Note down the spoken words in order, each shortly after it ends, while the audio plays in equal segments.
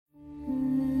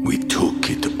We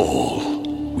took it all.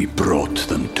 We brought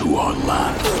them to our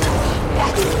land.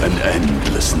 An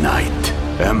endless night,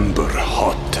 ember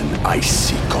hot and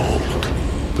icy cold.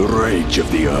 The rage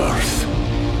of the earth.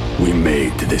 We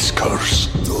made this curse.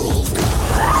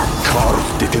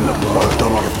 Carved it in the blood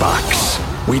on our backs.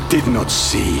 We did not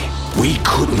see. We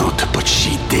could not, but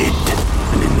she did.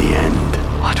 And in the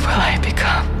end... What will I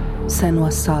become?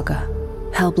 Senua's Saga.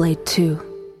 Hellblade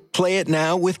 2. Play it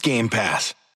now with Game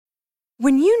Pass.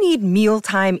 When you need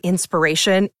mealtime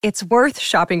inspiration, it's worth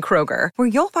shopping Kroger, where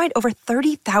you'll find over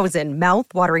 30,000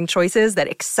 mouth-watering choices that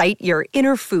excite your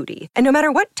inner foodie. And no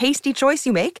matter what tasty choice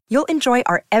you make, you'll enjoy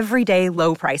our everyday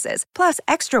low prices, plus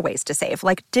extra ways to save,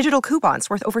 like digital coupons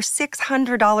worth over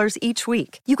 $600 each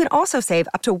week. You can also save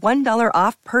up to $1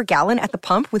 off per gallon at the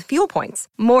pump with fuel points.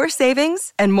 More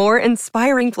savings and more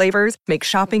inspiring flavors make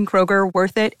shopping Kroger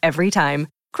worth it every time.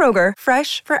 Kroger,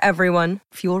 fresh for everyone.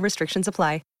 Fuel restrictions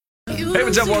apply. Hey,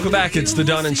 what's up? Welcome back. It's the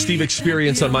Don and Steve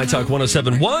Experience on My Talk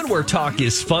 107.1, where talk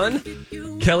is fun.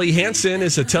 Kelly Hansen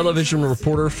is a television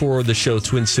reporter for the show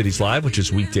Twin Cities Live, which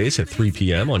is weekdays at 3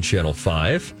 p.m. on Channel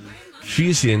 5.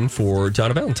 She's in for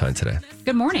Donna Valentine today.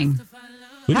 Good morning.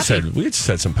 We just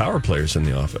had some power players in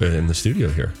the studio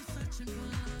here.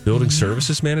 Building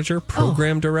services manager,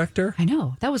 program director. I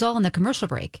know. That was all in the commercial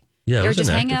break. Yeah, they were just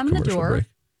hanging out in the door. Break.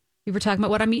 We were talking about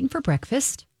what I'm eating for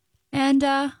breakfast. And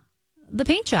the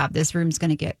paint job this room's going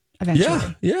to get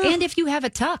eventually. Yeah. And if you have a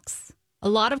tux. A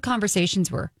lot of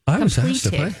conversations were I was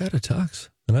completed. asked if I had a tux,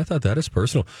 and I thought that is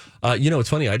personal. It's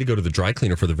funny. I had to go to the dry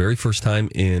cleaner for the very first time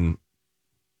in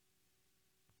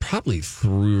probably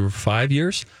 3 or 5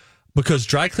 years, because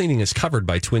dry cleaning is covered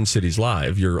by Twin Cities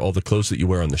Live. All the clothes that you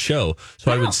wear on the show. So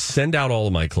I would send out all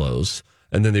of my clothes,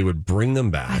 and then they would bring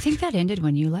them back. I think that ended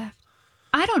when you left.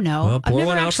 I don't know. Well, pour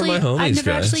one out for my homies, I've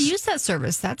never guys. actually used that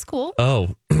service. That's cool.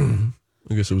 Oh,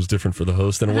 I guess it was different for the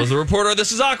host than it was the reporter.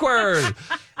 This is awkward.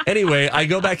 Anyway, I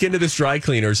go back into this dry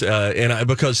cleaners,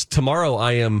 because tomorrow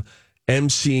I am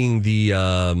emceeing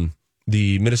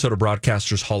the Minnesota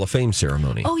Broadcasters Hall of Fame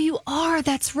ceremony. Oh, you are?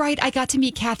 That's right. I got to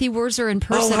meet Kathy Wurzer in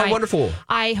person. Oh, how wonderful.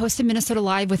 I hosted Minnesota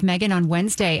Live with Megan on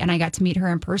Wednesday, and I got to meet her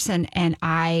in person, and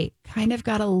I kind of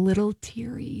got a little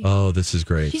teary. Oh, this is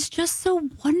great. She's just so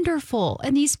wonderful.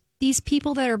 And these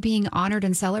people that are being honored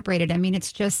and celebrated, I mean,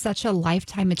 it's just such a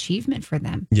lifetime achievement for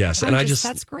them. Yes, and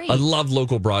that's great. I love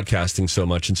local broadcasting so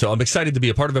much, and so I'm excited to be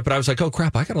a part of it. But I was like, oh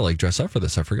crap, I gotta dress up for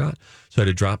this. I forgot, so I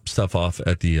had to drop stuff off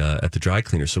at the dry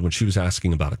cleaner. So when she was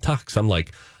asking about a tux, I'm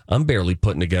like, I'm barely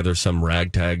putting together some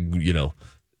ragtag.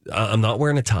 I'm not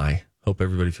wearing a tie. Hope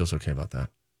everybody feels okay about that.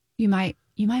 You might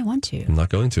want to. I'm not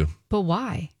going to. But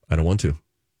why? I don't want to.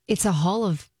 It's a Hall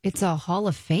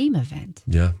of Fame event.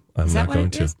 Yeah, I'm not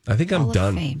going to. Is? I think I'm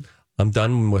done. Fame. I'm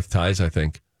done with ties, I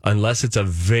think. Unless it's a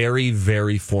very,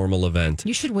 very formal event.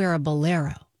 You should wear a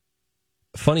bolero.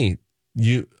 Funny,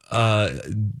 Dan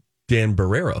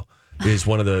Barrero is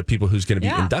one of the people who's going to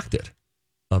be inducted.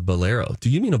 A bolero. Do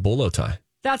you mean a bolo tie?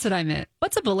 That's what I meant.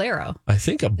 What's a bolero? I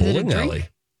think a bowling alley.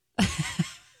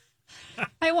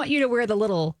 I want you to wear the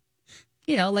little,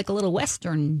 like a little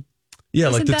Western. Yeah,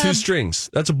 like the 2 strings.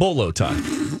 That's a bolo tie.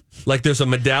 Like there's a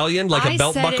medallion, like a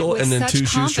belt buckle, and then 2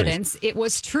 shoestrings. It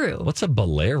was true. What's a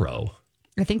bolero?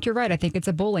 I think you're right. I think it's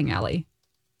a bowling alley.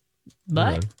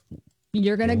 But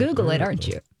you're going to Google it, aren't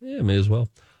you? Yeah, may as well.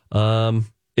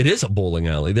 It is a bowling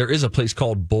alley. There is a place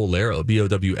called Bolero,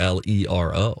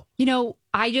 Bowlero.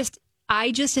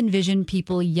 I just envision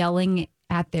people yelling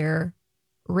at their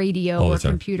radio or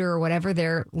computer or whatever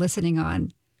they're listening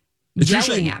on. It's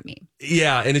yelling at me.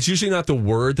 Yeah, and it's usually not the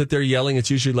word that they're yelling. It's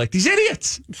usually like, these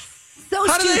idiots. So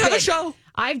How stupid. do they have a show?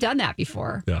 I've done that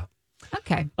before. Yeah.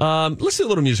 Okay. Let's do a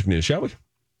little music news, shall we?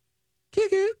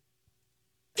 Kick it.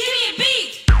 Give me a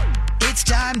beat. It's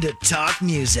time to talk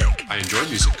music I enjoy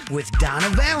music. with Donna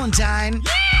Valentine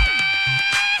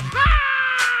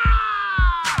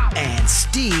and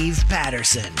Steve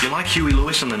Patterson. You like Huey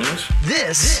Lewis on the news?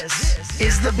 This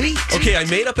is The Beat. Okay, I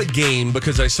made up a game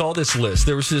because I saw this list.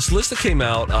 There was this list that came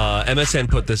out. MSN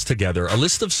put this together. A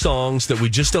list of songs that we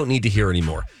just don't need to hear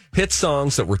anymore. Hit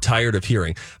songs that we're tired of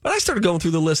hearing. But I started going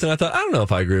through the list and I thought, I don't know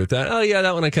if I agree with that. Oh, yeah,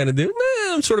 that one I kind of do.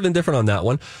 Nah, I'm sort of indifferent on that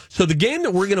one. So the game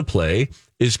that we're going to play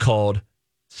is called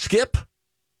Skip,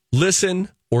 Listen,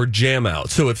 or Jam Out.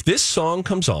 So if this song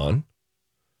comes on,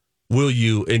 will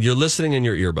you, and you're listening in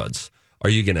your earbuds, are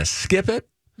you going to skip it?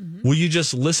 Mm-hmm. Will you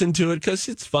just listen to it because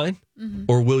it's fine? Mm-hmm.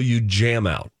 Or will you jam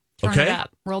out? Turn okay. it up.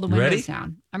 Roll the windows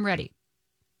down. I'm ready.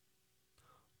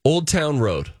 Old Town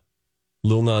Road.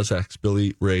 Lil Nas X,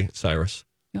 Billy Ray Cyrus.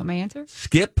 You want my answer?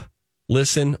 Skip,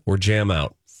 listen, or jam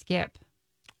out? Skip.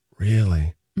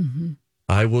 Really? Mm-hmm.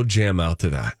 I will jam out to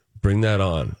that. Bring that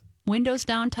on. Windows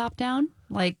down, top down,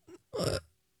 like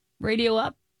radio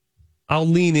up. I'll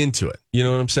lean into it. You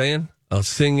know what I'm saying? I'll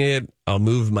sing it. I'll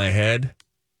move my head.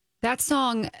 That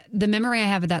song, the memory I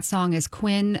have of that song is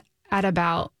Quinn at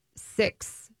about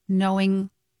 6, knowing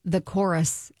the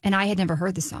chorus, and I had never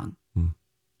heard the song.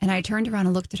 And I turned around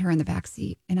and looked at her in the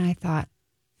backseat, and I thought,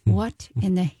 what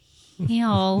in the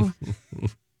hell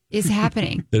is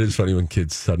happening? It is funny when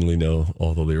kids suddenly know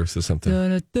all the lyrics to something.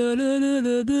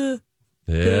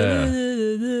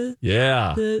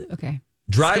 Yeah. Okay.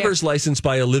 Driver's License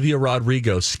by Olivia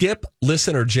Rodrigo. Skip,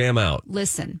 listen, or jam out?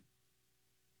 Listen.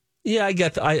 Yeah,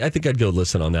 I think I'd go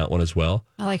listen on that one as well.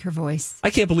 I like her voice.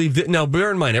 I can't believe that. Now, bear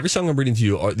in mind, every song I'm reading to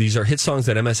you, these are hit songs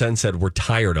that MSN said we're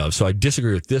tired of. So I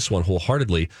disagree with this one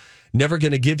wholeheartedly. Never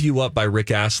Gonna Give You Up by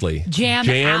Rick Astley. Jam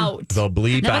out. The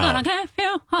bleep Never out. Gonna give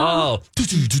you up. Oh,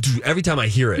 every time I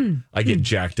hear it, I get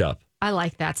jacked up. I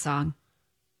like that song.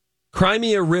 Cry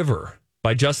Me a River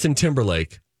by Justin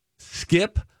Timberlake.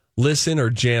 Skip, listen, or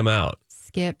jam out?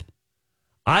 Skip.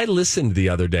 I listened the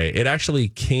other day. It actually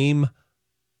came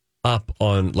up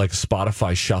on like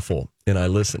Spotify Shuffle, and I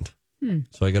listened.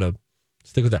 So I got to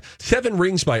stick with that. 7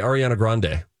 Rings by Ariana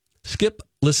Grande. Skip,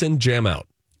 listen, jam out.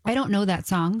 I don't know that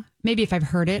song. Maybe if I've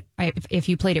heard it, if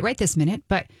you played it right this minute,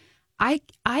 but I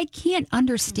can't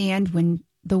understand when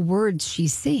the words she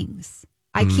sings.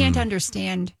 I can't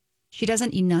understand. She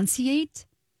doesn't enunciate.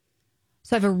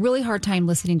 So I have a really hard time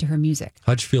listening to her music.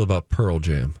 How'd you feel about Pearl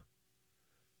Jam?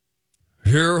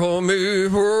 Hear me,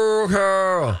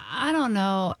 Pearl. I don't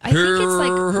know. I think it's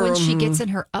like when she gets in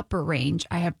her upper range,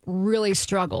 I have really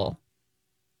struggle.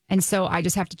 And so I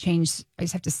just have to change. I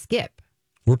just have to skip.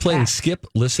 We're playing Skip,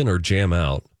 Listen, or Jam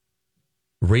Out.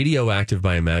 Radioactive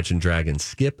by Imagine Dragons.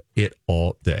 Skip it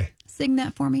all day. Sing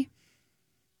that for me.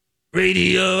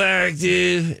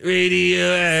 Radioactive.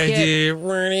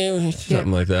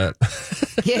 Something like that.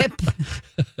 Skip.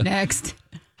 Next.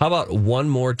 How about One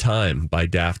More Time by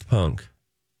Daft Punk?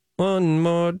 One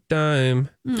more time.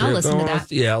 I'll listen to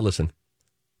that. Yeah, I'll listen.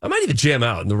 I might even jam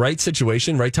out. In the right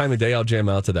situation, right time of day, I'll jam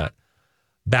out to that.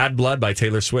 Bad Blood by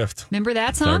Taylor Swift. Remember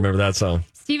that song? I remember that song.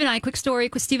 Steve and I, quick story.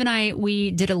 Steve and I, we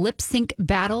did a lip sync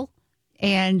battle,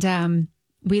 and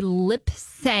we lip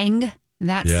sang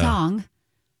that song.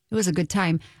 It was a good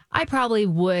time. I probably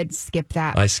would skip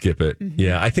that. I skip it. Mm-hmm.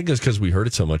 Yeah, I think it's because we heard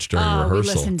it so much during rehearsal. We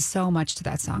listened so much to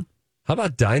that song. How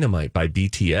about Dynamite by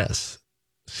BTS?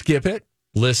 Skip it,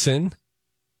 listen,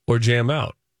 or jam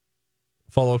out?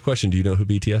 Follow-up question. Do you know who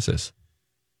BTS is?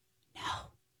 No.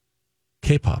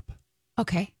 K-pop.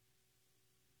 Okay.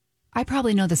 I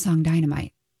probably know the song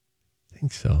Dynamite. I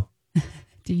think so.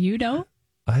 Do you know?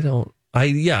 I don't.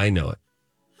 I know it.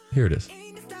 Here it is.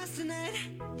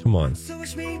 Come on.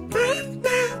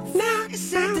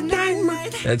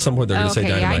 At some point, they're going to say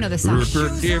Dynamite. Yeah, I know the song.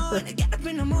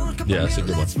 Yeah, it's a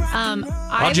good one.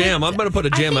 I'll jam. I'm going to put a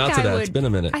jam out to that. It's been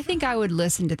a minute. I think I would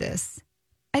listen to this.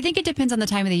 I think it depends on the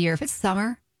time of the year. If it's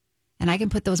summer and I can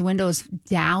put those windows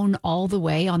down all the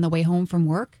way on the way home from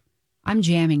work, I'm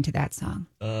jamming to that song.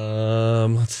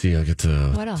 Let's see. I'll get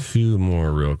to 2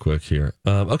 more real quick here.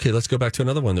 Okay, let's go back to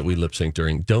another one that we lip sync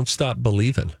during Don't Stop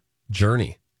Believin'.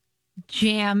 Journey.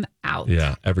 Jam out.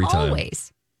 Yeah, every time.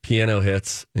 Always. Piano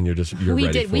hits, and you're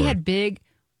ready for it. We had big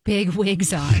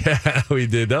wigs on. Yeah, we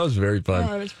did. That was very fun.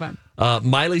 Oh, it was fun.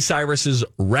 Miley Cyrus's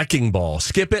Wrecking Ball.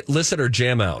 Skip it, listen, or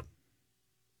jam out?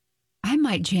 I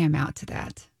might jam out to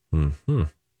that. Mm-hmm.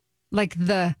 Like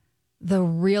the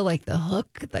real, like the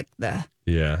hook, like the...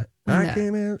 Yeah. I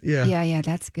came out. Yeah. Yeah,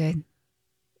 that's good.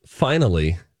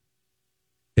 Finally,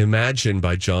 Imagine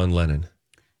by John Lennon.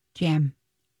 Jam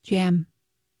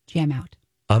out.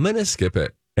 I'm going to skip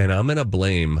it, and I'm going to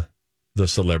blame the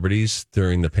celebrities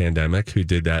during the pandemic who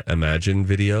did that Imagine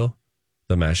video,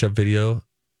 the mashup video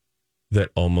that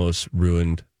almost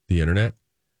ruined the internet.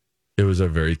 It was a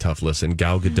very tough listen.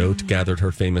 Gal Gadot gathered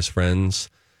her famous friends,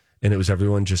 and it was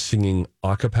everyone just singing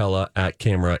a cappella at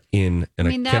camera in, and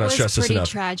I cannot stress this enough,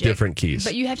 tragic, different keys.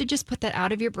 But you have to just put that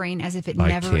out of your brain as if it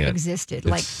never existed.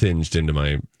 It's singed into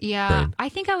my brain. I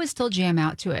think I would still jam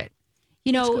out to it.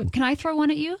 You know, can I throw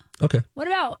one at you? Okay. What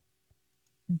about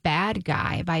Bad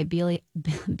Guy by Billie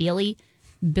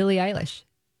Eilish?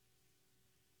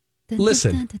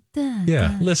 Listen.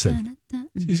 Yeah, listen.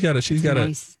 She's got a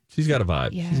vibe.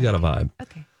 Yeah. She's got a vibe.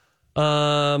 Okay.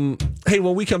 Hey,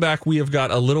 when we come back, we have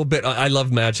got a little bit. I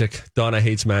love magic. Donna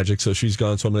hates magic, so she's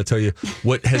gone. So I'm going to tell you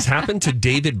what has happened to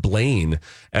David Blaine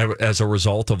as a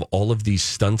result of all of these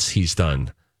stunts he's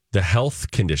done. The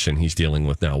health condition he's dealing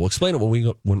with now. We'll explain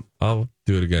it when I'll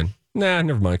do it again. Nah,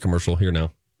 never mind. Commercial here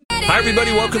now. Hi,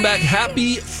 everybody. Welcome back.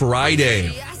 Happy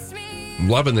Friday.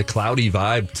 Loving the cloudy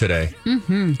vibe today.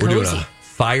 We're doing a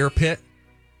fire pit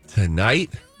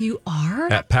tonight. You are?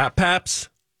 At Pap Paps.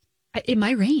 It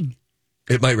might rain.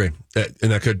 It might rain,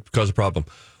 and that could cause a problem.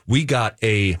 We got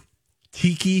a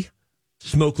tiki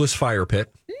smokeless fire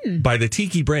pit by the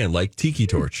Tiki brand, like Tiki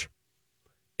Torch.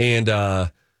 And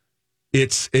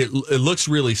it looks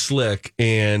really slick,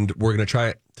 and we're going to try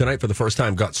it tonight for the first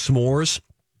time. Got s'mores,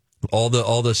 all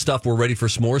the stuff. We're ready for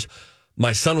s'mores.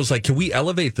 My son was like, can we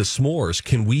elevate the s'mores?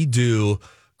 Can we do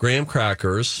graham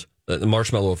crackers, the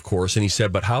marshmallow, of course? And he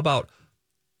said, but how about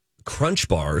Crunch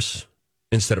bars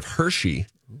instead of Hershey?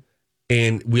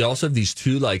 And we also have these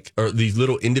these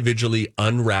little individually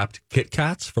unwrapped Kit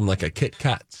Kats from like a Kit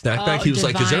Kat snack bag. He was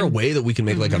like, is there a way that we can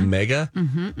make like a mega?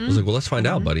 I was like, well, let's find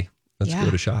out, buddy. Let's give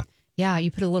it a shot. Yeah,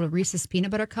 you put a little Reese's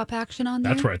peanut butter cup action on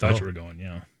there. That's where I thought you were going,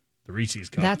 yeah. The Reese's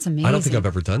cup. That's amazing. I don't think I've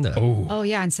ever done that. Oh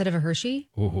yeah, instead of a Hershey,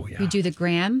 yeah. you do the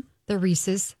graham, the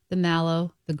Reese's, the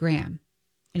mallow, the graham.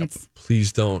 And it's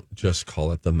Please don't just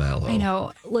call it the mallow. I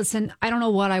know. Listen, I don't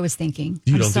know what I was thinking.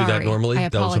 You I'm don't do that sorry. normally? I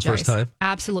apologize. That was the first time?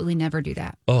 Absolutely never do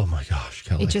that. Oh my gosh,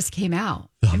 Kelly. It just came out.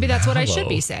 The Maybe that's what I mallow. should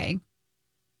be saying.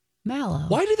 Mallow.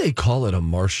 Why do they call it a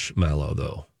marshmallow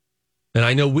though? And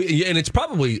I know and it's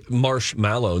probably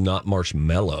marshmallow, not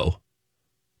marshmallow.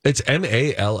 It's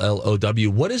MALLOW.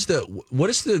 What is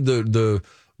the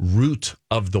root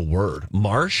of the word?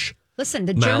 Marsh? Listen,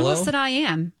 the mallow? journalist that I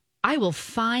am, I will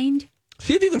find.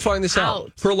 See if you can find this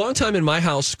out. For a long time in my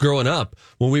house growing up,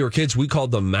 when we were kids, we called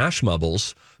them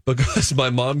mashmubbles because my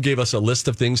mom gave us a list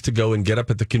of things to go and get up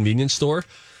at the convenience store.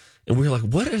 And we were like,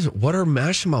 what are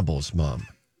mashmubbles, Mom?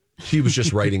 She was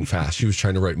just writing fast. She was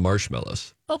trying to write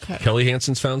marshmallows. Okay. Kelly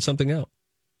Hansen's found something out.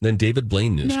 Then David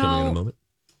Blaine news coming in a moment.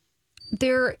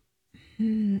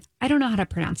 I don't know how to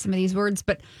pronounce some of these words,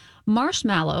 but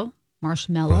marshmallow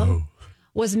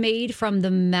was made from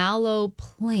the mallow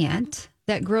plant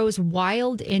that grows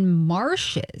wild in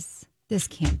marshes. This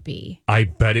can't be. I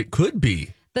bet it could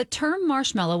be. The term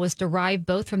marshmallow was derived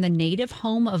both from the native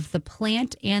home of the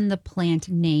plant and the plant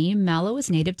name. Mallow is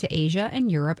native to Asia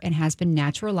and Europe and has been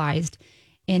naturalized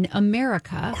in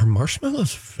America. Are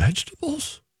marshmallows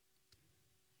vegetables?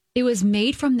 It was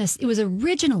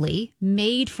originally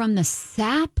made from the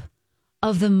sap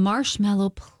of the marshmallow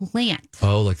plant.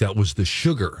 Oh, like that was the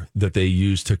sugar that they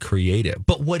used to create it.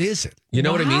 But what is it? You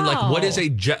know what I mean? Like what is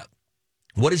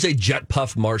a jet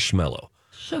puff marshmallow?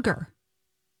 Sugar.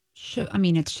 I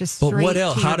mean, it's just But straight what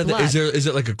else? to How your did blood. is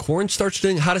it like a cornstarch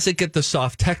thing? How does it get the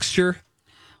soft texture?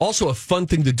 Also, a fun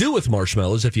thing to do with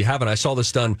marshmallows, if you haven't, I saw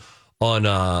this done on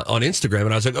Instagram,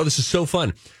 and I was like, oh, this is so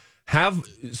fun. Have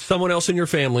someone else in your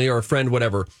family or a friend,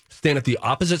 whatever, stand at the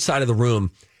opposite side of the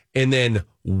room and then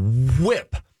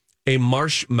whip a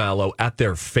marshmallow at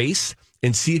their face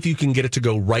and see if you can get it to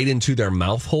go right into their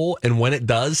mouth hole. And when it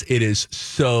does, it is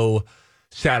so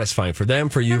satisfying for them,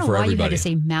 for you, for everybody. You had to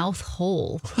say mouth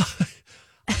hole.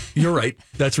 You're right.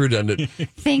 That's redundant.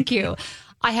 Thank you.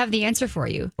 I have the answer for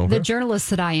you. Okay. The journalist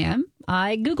that I am,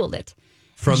 I Googled it.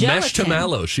 From mesh to Gelatin.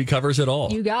 mallow, she covers it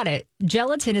all. You got it.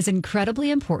 Gelatin is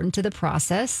incredibly important to the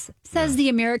process, says the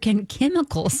American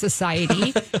Chemical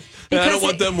Society. I don't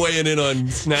want them weighing in on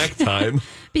snack time.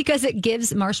 Because it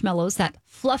gives marshmallows that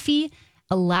fluffy,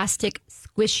 elastic,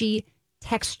 squishy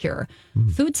texture.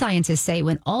 Food scientists say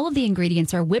when all of the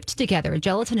ingredients are whipped together,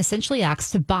 gelatin essentially acts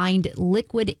to bind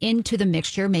liquid into the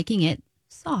mixture, making it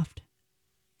soft.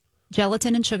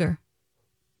 Gelatin and sugar.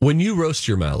 When you roast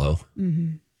your mallow,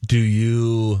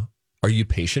 are you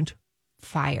patient?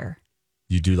 Fire.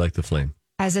 You do like the flame.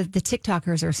 As the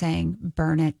TikTokers are saying,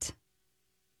 burn it.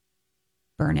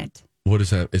 Burn it. What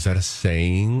is that? Is that a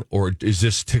saying? Or is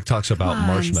this TikToks about Come on,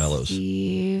 marshmallows?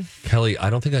 Steve. Kelly, I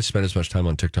don't think I spend as much time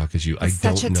on TikTok as you. It's I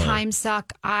don't such a know. time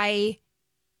suck. I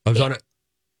was on it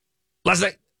last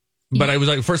night, but I was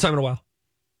like first time in a while.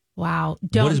 Wow.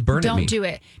 What does burn it Don't mean? do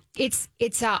it. It's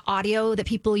audio that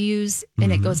people use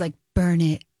and it goes like, burn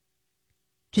it.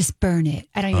 Just burn it.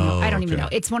 I don't even know. I don't even know.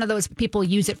 It's one of those people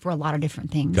use it for a lot of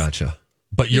different things. Gotcha.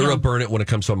 But you're a burn it when it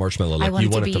comes to a marshmallow. Like I want you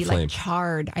it to want be it to flame. like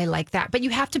charred. I like that. But you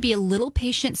have to be a little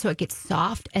patient so it gets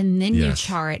soft and then you Yes.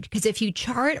 char it. Because if you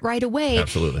char it right away,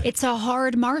 Absolutely. it's a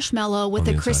hard marshmallow with On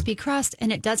the a inside. crispy crust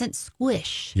and it doesn't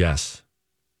squish. Yes.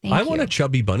 Thank I you. won a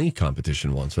chubby bunny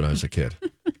competition once when I was a kid.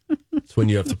 It's when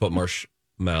you have to put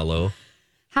marshmallow.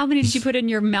 How many did you put in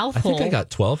your mouth I hole? think I got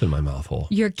 12 in my mouth hole.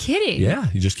 You're kidding. Yeah,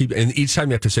 you just keep, and each time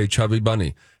you have to say chubby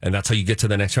bunny, and that's how you get to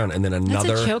the next round, and then another.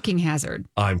 That's a choking hazard.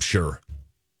 I'm sure.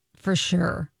 For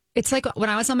sure. It's like when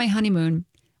I was on my honeymoon,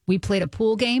 we played a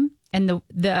pool game and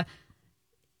the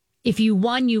if you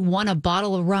won a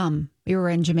bottle of rum. We were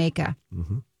in Jamaica.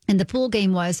 And the pool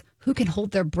game was who can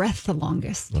hold their breath the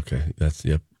longest. Okay,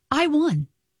 yep. I won.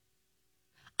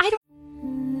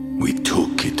 We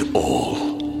took it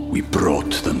all. We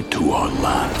brought them to our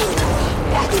land.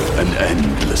 An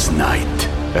endless night,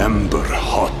 ember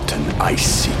hot and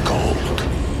icy cold.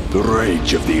 The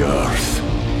rage of the earth.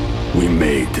 We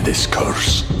made this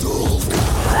curse.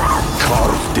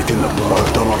 Carved it in the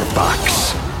blood on our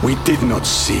backs. We did not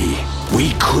see.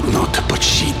 We could not, but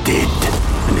she did.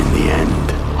 And in the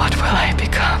end... What will I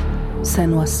become?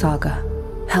 Senua's Saga.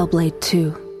 Hellblade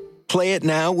 2. Play it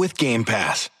now with Game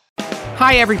Pass.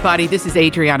 Hi, everybody. This is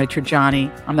Adriana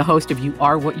Trajani. I'm the host of You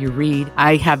Are What You Read.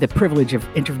 I have the privilege of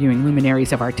interviewing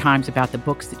luminaries of our times about the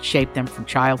books that shaped them from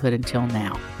childhood until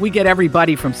now. We get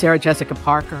everybody from Sarah Jessica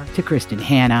Parker to Kristen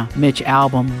Hanna, Mitch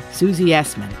Albom, Susie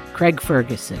Essman, Craig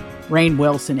Ferguson, Rainn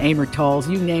Wilson, Amor Tolls,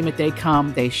 you name it, they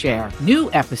come, they share.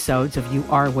 New episodes of You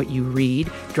Are What You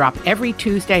Read drop every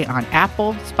Tuesday on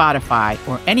Apple, Spotify,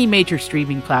 or any major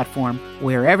streaming platform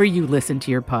wherever you listen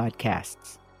to your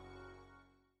podcasts.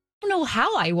 I don't know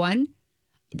how I won.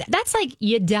 That's like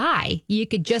you die. You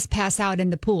could just pass out in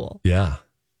the pool. Yeah.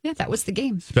 Yeah, that was the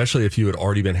game. Especially if you had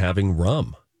already been having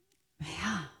rum.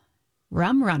 Yeah.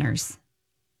 Rum runners.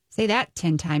 Say that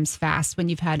 10 times fast when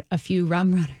you've had a few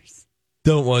rum runners.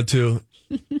 Don't want to.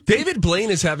 David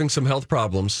Blaine is having some health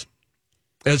problems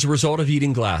as a result of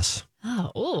eating glass.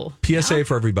 Oh. PSA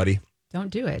for everybody.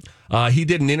 Don't do it. He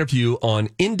did an interview on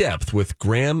In Depth with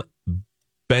Graham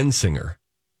Bensinger.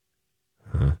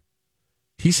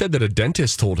 He said that a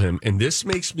dentist told him, and this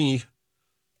makes me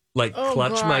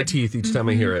clutch my teeth each time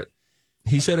I hear it.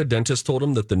 He said a dentist told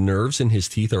him that the nerves in his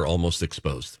teeth are almost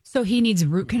exposed. So he needs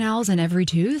root canals in every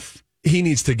tooth? He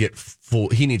needs to get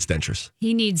he needs dentures.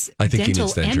 He needs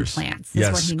dental implants.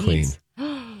 Yes, what he clean.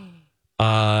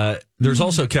 Needs. There's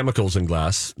also chemicals in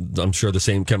glass. I'm sure the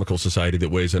same chemical society that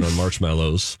weighs in on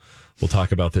marshmallows. We'll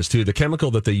talk about this too. The chemical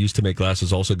that they use to make glass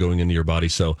is also going into your body,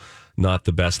 so not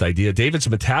the best idea. David's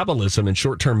metabolism and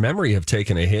short-term memory have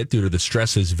taken a hit due to the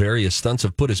stress his various stunts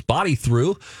have put his body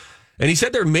through. And he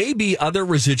said there may be other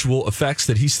residual effects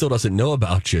that he still doesn't know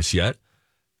about just yet.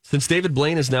 Since David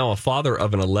Blaine is now a father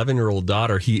of an 11-year-old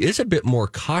daughter, he is a bit more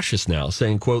cautious now,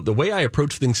 saying, quote, "The way I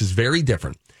approach things is very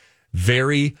different,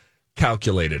 very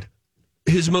calculated."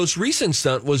 His most recent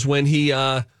stunt was when he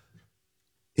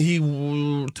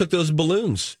took those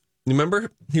balloons. You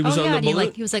remember? He was on the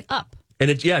balloon. He was up. And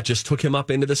it just took him up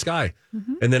into the sky.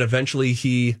 Mm-hmm. And then eventually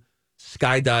he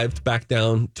skydived back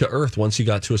down to earth once he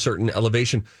got to a certain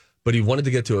elevation. But he wanted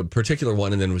to get to a particular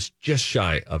one and then was just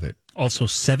shy of it. Also,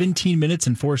 17 minutes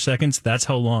and 4 seconds. That's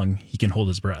how long he can hold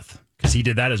his breath. Because he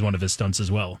did that as one of his stunts as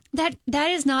well. That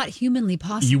is not humanly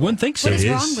possible. You wouldn't think so. What is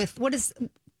wrong with...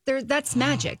 That's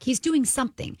magic. He's doing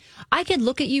something. I could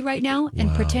look at you right now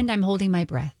and pretend I'm holding my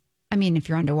breath. I mean, if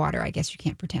you're underwater, I guess you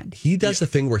can't pretend. He does the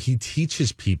thing where he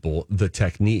teaches people the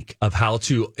technique of how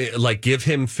to, give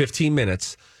him 15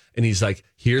 minutes. And he's like,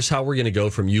 here's how we're going to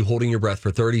go from you holding your breath for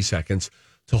 30 seconds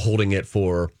to holding it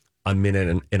for a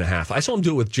minute and a half. I saw him do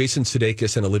it with Jason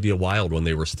Sudeikis and Olivia Wilde when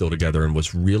they were still together and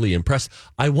was really impressed.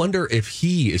 I wonder if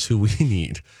he is who we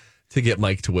need to get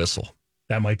Mike to whistle.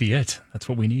 That might be it. That's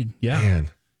what we need. Yeah. Man.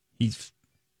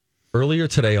 Earlier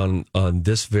today on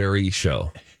this very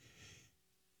show,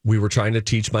 we were trying to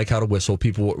teach Mike how to whistle.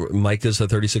 Mike is a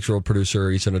 36-year-old producer.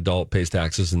 He's an adult, pays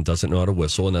taxes, and doesn't know how to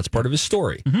whistle, and that's part of his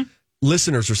story. Mm-hmm.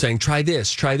 Listeners were saying, try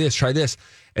this, try this, try this.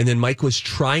 And then Mike was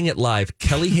trying it live.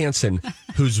 Kelly Hansen,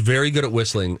 who's very good at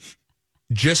whistling,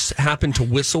 just happened to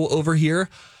whistle over here.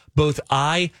 Both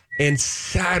I and,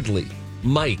 sadly,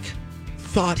 Mike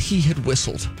thought he had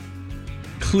whistled.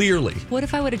 Clearly. What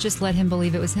if I would have just let him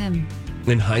believe it was him?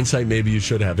 In hindsight, maybe you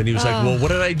should have. And he was like, well, what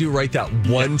did I do right that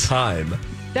one time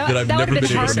that I've never been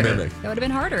able to mimic? That would have been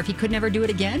harder if he could never do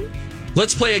it again.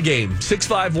 Let's play a game.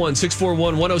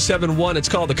 651-641-1071. It's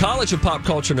called the College of Pop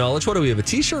Culture Knowledge. What do we have, a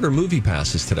T-shirt or movie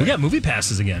passes today? We got movie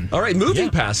passes again. All right, movie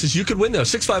passes. You could win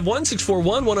those.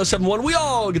 651-641-1071. We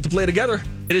all get to play together.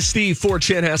 It is Steve for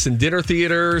Chanhassen Dinner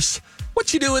Theaters.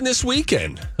 What you doing this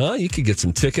weekend? You could get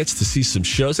some tickets to see some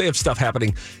shows. They have stuff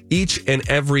happening each and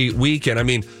every weekend. I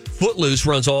mean, Footloose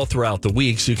runs all throughout the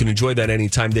week, so you can enjoy that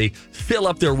anytime. They fill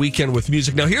up their weekend with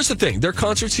music. Now, here's the thing. Their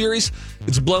concert series,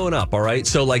 it's blowing up, all right?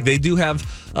 So, they do have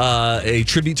a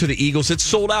tribute to the Eagles. It's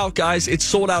sold out, guys. It's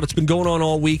sold out. It's been going on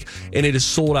all week, and it is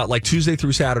sold out. Tuesday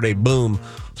through Saturday, boom,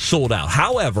 sold out.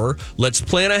 However, let's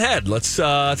plan ahead. Let's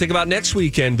think about next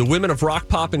weekend. The women of rock,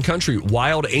 pop, and country,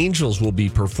 Wild Angels, will be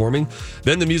performing.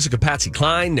 Then the music of Patsy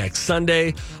Cline next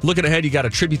Sunday. Looking ahead, you got a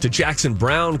tribute to Jackson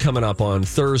Browne coming up on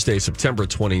Thursday, September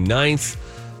 29th.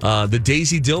 The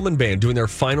Daisy Dillman Band doing their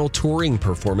final touring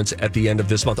performance at the end of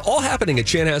this month. All happening at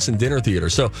Chanhassen Dinner Theater.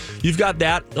 So you've got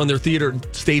that on their theater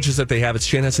stages that they have. It's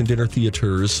Chanhassen Dinner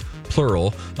Theaters,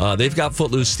 plural. They've got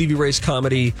Footloose, Stevie Ray's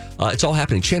comedy. It's all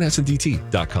happening.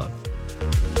 ChanhassenDT.com.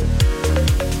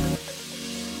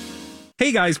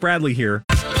 Hey guys, Bradley here.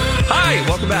 Hi,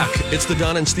 welcome back. It's the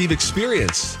Don and Steve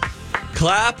Experience.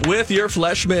 Clap with your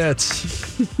flesh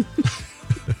mitts.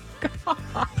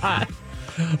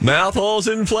 Mouth holes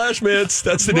and flesh mitts.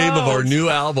 That's the name of our new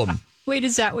album. Wait,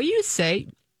 is that what you say?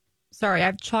 Sorry, I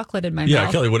have chocolate in my Yeah,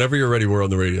 mouth. Kelly, whenever you're ready, we're on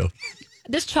the radio.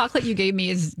 This chocolate you gave me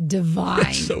is divine.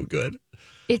 It's so good.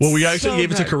 It's Well, we actually so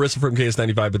gave it to good. Carissa from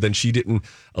KS95, but then she didn't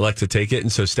elect to take it.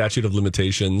 And so statute of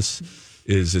limitations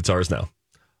it's ours now.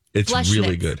 It's Flesh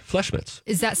really mitts. good. Flesh mitts.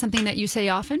 Is that something that you say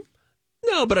often?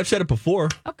 No, but I've said it before.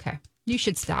 Okay. You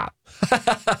should stop.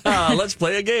 Let's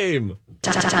play a game.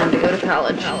 Time to go to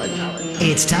college.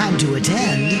 It's time to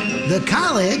attend the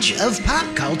College of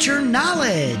Pop Culture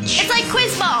Knowledge. It's like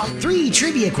quiz ball. 3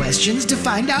 trivia questions to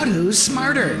find out who's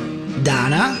smarter.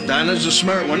 Donna Donna's a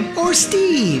smart one. or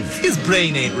Steve? His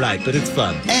brain ain't right, but it's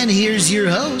fun. And here's your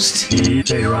host,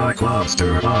 DJ Rock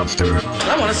Lobster.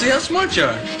 I want to see how smart you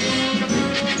are.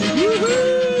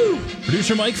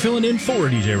 Producer Mike filling in for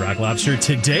DJ Rock Lobster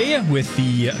today with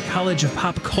the College of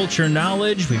Pop Culture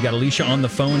Knowledge. We've got Alicia on the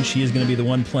phone. She is going to be the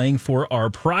one playing for our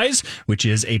prize, which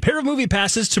is a pair of movie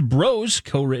passes to Bros,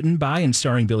 co-written by and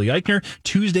starring Billy Eichner,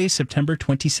 Tuesday, September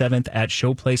 27th at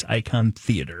Showplace Icon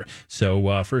Theater.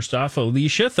 So first off,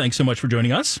 Alicia, thanks so much for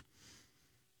joining us.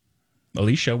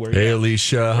 Alicia, where are you? Hey,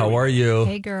 Alicia, how are you?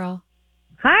 Hey, girl.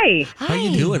 Hi. How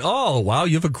you doing? Oh, wow,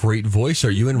 you have a great voice.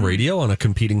 Are you in radio on a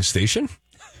competing station?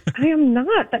 I am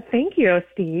not, but thank you,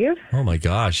 Steve. Oh, my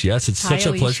gosh. Yes, it's Hi, such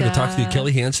a pleasure to talk to you. Alicia.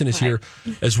 Kelly Hansen is here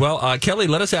as well. Kelly,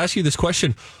 let us ask you this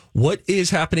question. What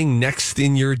is happening next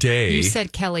in your day? You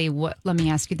said Kelly. What? Let me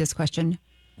ask you this question.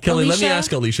 Kelly, let me Alicia?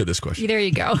 ask Alicia this question. There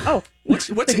you go. Oh, What's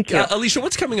thank you. Alicia,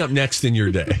 what's coming up next in your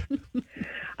day?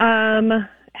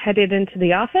 Headed into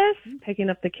the office, picking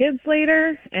up the kids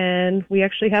later, and we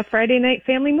actually have Friday night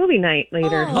family movie night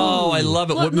later. Oh, I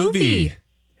love it. What movie?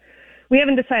 We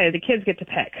haven't decided. The kids get to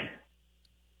pick.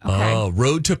 Oh,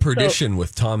 Road to Perdition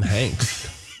with Tom Hanks.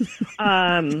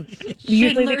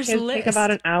 Usually the Schindler's kids List. take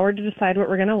about an hour to decide what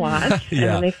we're going to watch, Yeah. and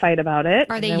then they fight about it.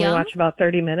 Are they and then young? we watch about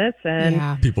 30 minutes, and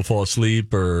Yeah. People fall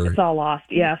asleep or... it's all lost.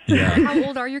 Yes. Yeah. How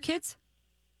old are your kids?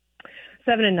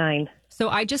 7 and 9. So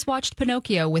I just watched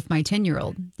Pinocchio with my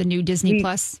 10-year-old, the new Disney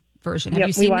Plus version. Have Yep,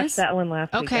 you seen we watched this? that one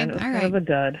last Okay, weekend. It was all kind of right. a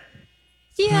dud.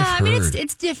 Yeah, I've I mean heard.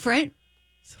 it's different.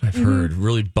 I've heard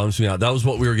really bums me out. That was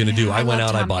what we were going to do. Yeah, I I went love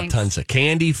out, I Tom bought Hanks. tons of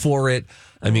candy for it.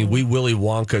 I mean, we Willy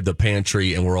Wonka the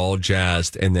pantry and we're all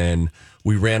jazzed. And then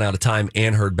we ran out of time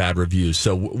and heard bad reviews.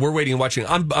 So we're waiting and watching.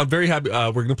 I'm very happy.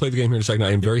 We're going to play the game here in a second.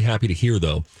 I am very happy to hear,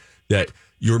 though, that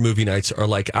your movie nights are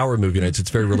like our movie nights.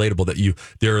 It's very relatable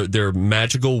that they're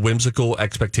magical, whimsical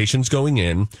expectations going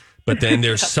in. But then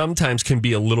there's sometimes can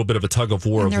be a little bit of a tug of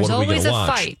war And of what there's are we going always to a watch.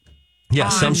 fight. Yeah,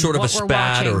 some on sort of a what we're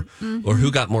spat or watching. or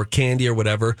who got more candy or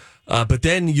whatever. But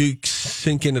then you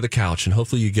sink into the couch and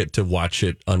hopefully you get to watch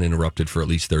it uninterrupted for at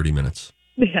least 30 minutes.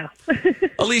 Yeah.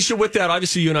 Alicia, with that,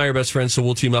 obviously you and I are best friends, so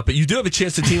we'll team up. But you do have a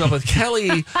chance to team up with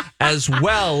Kelly as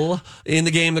well in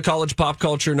the game, the College Pop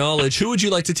Culture Knowledge. Who would you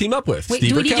like to team up with, Wait, Steve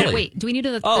do or we need Kelly? do we need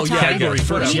to the Oh, the yeah, topic? Category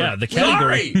first. Yeah, the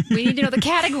category. We need to know the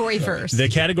category first. The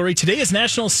category today is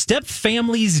National Step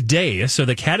Families Day. So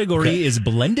the category is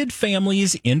blended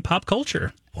families in pop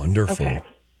culture. Wonderful. Okay.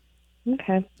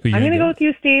 Okay. Who you I'm going to gonna go with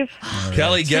you, Steve.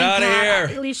 Kelly, get out of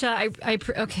here. Alicia,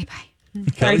 okay, bye.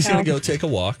 Kelly's Bye, going to Kel. go take a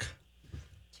walk.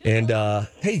 And,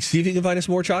 hey, see if you can find us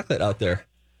more chocolate out there.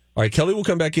 All right, Kelly will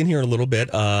come back in here in a little bit.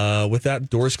 With that,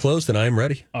 doors closed, and I am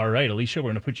ready. All right, Alicia, we're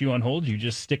going to put you on hold. You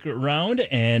just stick around,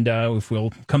 and if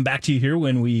we'll come back to you here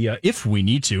when if we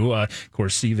need to. Of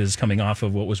course, Steve is coming off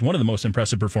of what was one of the most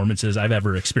impressive performances I've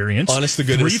ever experienced. Honest to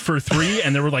goodness. 3 for 3,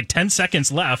 and there were like 10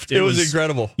 seconds left. It was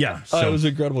incredible. Yeah. It was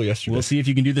incredible yesterday. We'll see if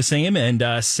you can do the same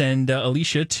and send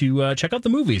Alicia to check out the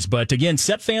movies. But again,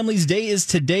 Step Families Day is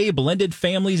today. Blended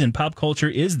families and pop culture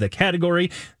is the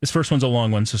category. This first one's a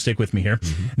long one, so stick with me here.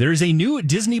 Mm-hmm. There is a new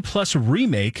Disney Plus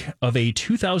remake of a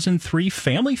 2003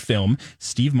 family film.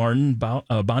 Steve Martin,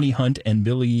 Bonnie Hunt, and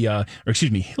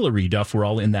Hilary Duff were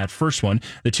all in that first one.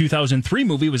 The 2003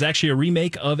 movie was actually a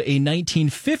remake of a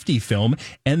 1950 film,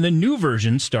 and the new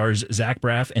version stars Zach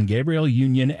Braff and Gabrielle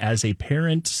Union as a pair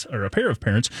of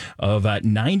parents of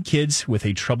 9 kids with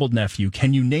a troubled nephew.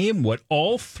 Can you name what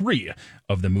all 3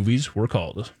 of the movies were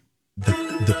called?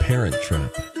 The Parent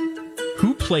Trap.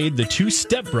 Who played the 2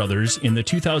 stepbrothers in the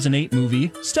 2008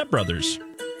 movie Step Brothers?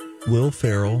 Will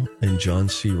Ferrell and John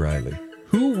C. Reilly.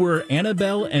 Who were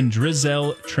Annabelle and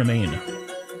Drizel Tremaine?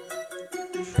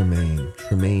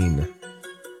 Tremaine.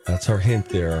 That's our hint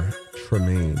there.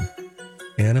 Tremaine.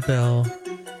 Annabelle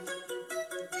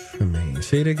Tremaine.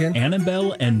 Say it again.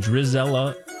 Annabelle and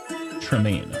Drizella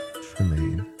Tremaine.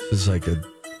 This is like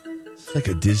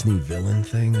a Disney villain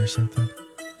thing or something.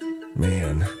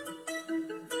 Man.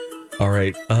 All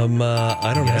right.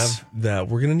 I don't have that.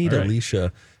 We're gonna need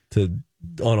Alicia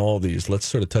on all these. Let's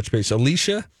sort of touch base.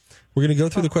 Alicia, we're gonna go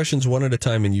through the questions one at a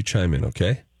time, and you chime in.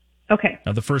 Okay. Okay.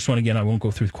 Now, the first one, again, I won't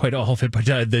go through quite all of it, but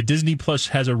the Disney Plus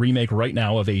has a remake right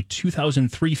now of a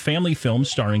 2003 family film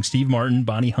starring Steve Martin,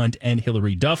 Bonnie Hunt, and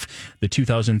Hilary Duff. The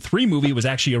 2003 movie was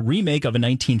actually a remake of a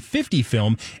 1950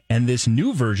 film, and this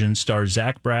new version stars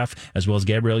Zach Braff as well as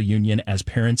Gabrielle Union as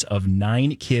parents of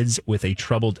 9 kids with a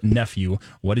troubled nephew.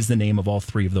 What is the name of all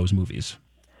 3 of those movies?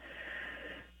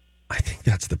 I think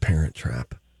that's The Parent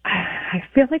Trap. I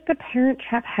feel like The Parent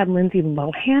Trap had Lindsay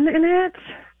Lohan in it.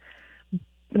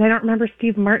 But I don't remember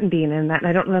Steve Martin being in that, and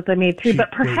I don't know if they made 3,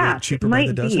 but perhaps it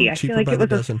might be. I feel like it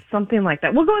was something like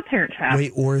that. We'll go with Parent Trap.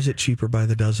 Wait, or is it Cheaper by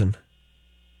the Dozen?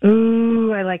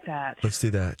 Ooh, I like that. Let's do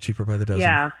that. Cheaper by the Dozen.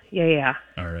 Yeah.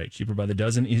 All right, Cheaper by the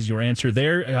Dozen is your answer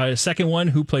there. Second one,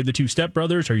 who played the 2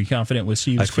 stepbrothers? Are you confident with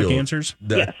Steve's quick answers?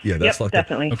 Yes. Yeah, that's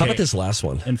definitely. Okay. How about this last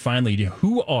one? And finally,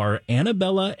 who are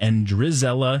Annabella and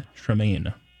Drizella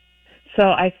Tremaine?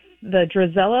 So the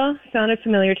Drizella sounded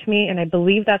familiar to me, and I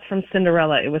believe that's from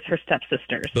Cinderella. It was her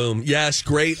stepsisters. Boom. Yes,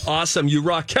 great. Awesome. You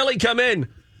rock. Kelly, come in.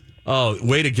 Oh,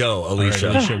 way to go, Alicia.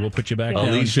 All right, Alicia, we'll put you back down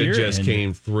Alicia here just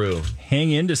came through. Hang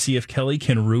in to see if Kelly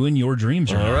can ruin your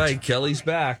dreams. All right, Kelly's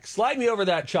back. Slide me over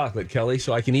that chocolate, Kelly,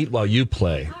 so I can eat while you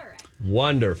play. All right.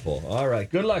 Wonderful. All right.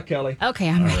 Good luck, Kelly. Okay,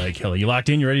 I'm ready. All right, Kelly, you locked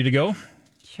in? You ready to go?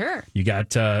 Sure. You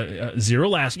got 0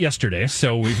 yesterday,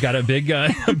 so we've got a big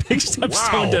step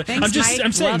stone. Thanks,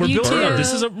 I'm saying we're building too. up.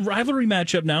 This is a rivalry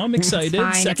matchup now. I'm excited. It's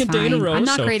fine, Second day in a row. I'm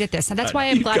not great at this, and that's why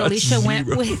I'm glad Alicia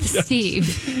went with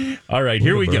Steve. All right,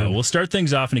 here we go. We'll start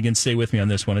things off, and again, stay with me on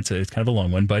this one. It's kind of a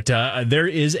long one, but there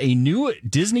is a new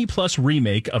Disney Plus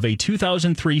remake of a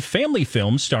 2003 family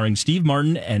film starring Steve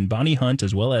Martin and Bonnie Hunt,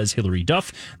 as well as Hilary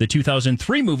Duff. The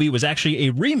 2003 movie was actually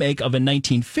a remake of a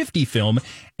 1950 film,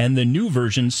 and the new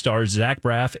version stars Zach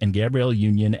Braff and Gabrielle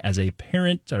Union as a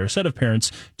parent or a set of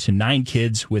parents to 9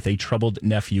 kids with a troubled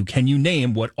nephew. Can you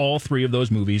name what all 3 of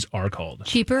those movies are called?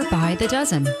 Cheaper by the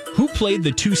Dozen. Who played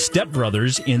the 2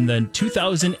 stepbrothers in the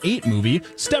 2008 movie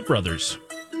Step Brothers?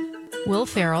 Will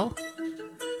Ferrell.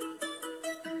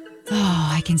 Oh,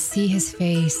 I can see his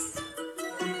face.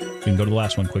 You can go to the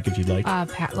last one quick if you'd like.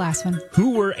 Last one.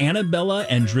 Who were Annabella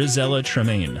and Drizella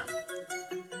Tremaine?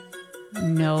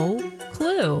 No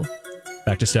clue.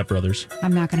 Back to Step Brothers.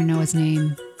 I'm not going to know his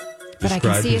name, but I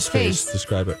can see his face.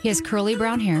 Describe it. He has curly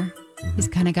brown hair. Mm-hmm. He's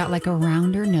kind of got like a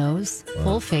rounder nose,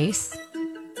 full face.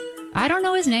 I don't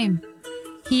know his name.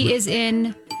 He is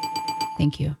in.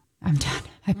 Thank you. I'm done.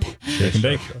 Shake and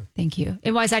bake. Thank you.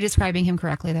 Was I describing him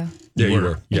correctly, though? Yeah, you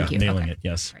were. Thank you. Nailing it.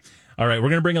 Yes. Right. All right, we're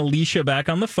going to bring Alicia back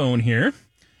on the phone here.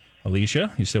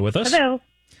 Alicia, you still with us? Hello.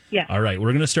 Yeah. All right,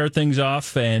 we're going to start things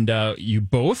off, and you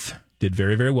both did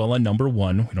very, very well on number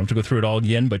 1. We don't have to go through it all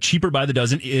again, but Cheaper by the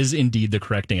Dozen is indeed the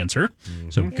correct answer. Mm-hmm.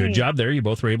 So good job there. You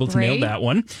both were able to nail that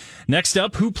one. Next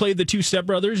up, who played the 2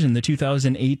 stepbrothers in the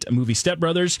 2008 movie Step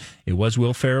Brothers? It was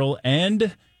Will Ferrell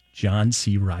and John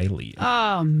C. Reilly.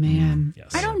 Oh, man.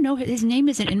 Yes. I don't know. His name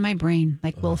isn't in my brain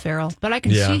like Will Ferrell, but I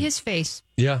can see his face.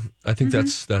 Yeah, I think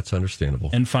that's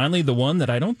understandable. And finally, the one that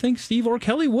I don't think Steve or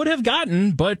Kelly would have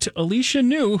gotten, but Alicia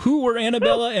knew. Who were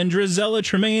Annabella and Drizella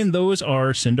Tremaine? Those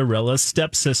are Cinderella's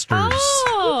stepsisters.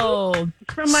 Oh,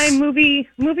 from my movie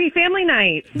Family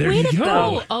Night. There you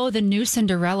go. Oh, the new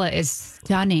Cinderella is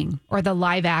stunning, or the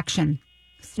live action,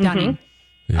 stunning.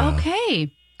 Mm-hmm. Yeah.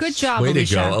 Okay. Good job, Way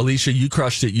Alicia. to go. Alicia, you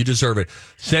crushed it. You deserve it.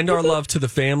 Send our love to the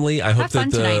family. I hope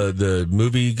that the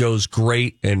movie goes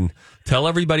great. And tell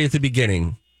everybody at the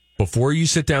beginning, before you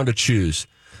sit down to choose,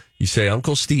 you say,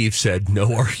 Uncle Steve said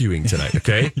no arguing tonight,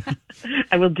 okay?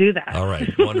 I will do that. All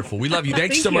right. Wonderful. We love you.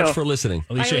 Thanks so much for listening.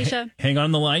 Alicia, hang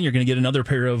on the line. You're going to get another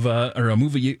pair of, or a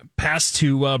movie Pass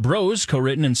to Bros,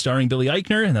 co-written and starring Billy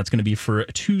Eichner. And that's going to be for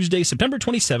Tuesday, September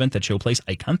 27th at Showplace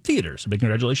Icon Theater. So big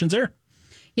congratulations there.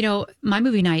 You know, my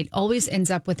movie night always ends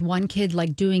up with one kid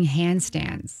like doing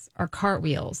handstands or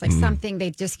cartwheels, like something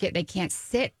they can't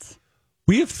sit.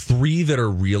 We have 3 that are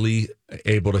really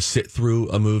able to sit through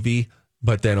a movie,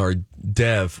 but then our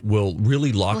Dev will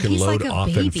really lock and load like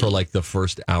often baby. for like the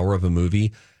first hour of a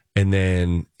movie, and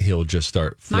then he'll just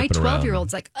start flipping My around.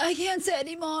 12-year-old's like, I can't sit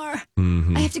anymore.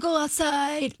 Mm-hmm. I have to go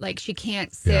outside. Like she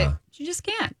can't sit. Yeah. She just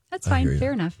can't. That's fine.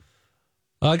 Fair enough.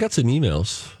 I got some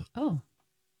emails. Oh.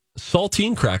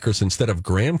 saltine crackers instead of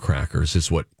graham crackers is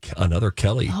what another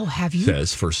Kelly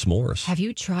says for s'mores. Have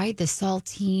you tried the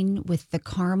saltine with the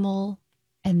caramel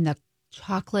and the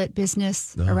chocolate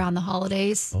business around the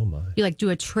holidays? Oh, my. You do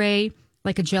a tray,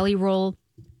 like a jelly roll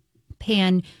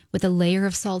pan with a layer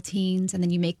of saltines, and then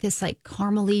you make this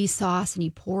caramely sauce and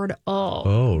you pour it.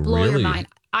 Blow really? Your mind.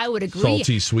 I would agree.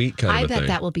 Salty sweet kind of I a thing. bet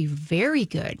that will be very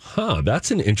good. Huh,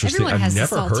 that's an interesting. Everyone has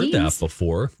I've never heard that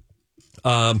before.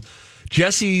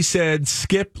 Jesse said,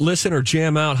 skip, listen, or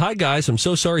jam out. Hi, guys. I'm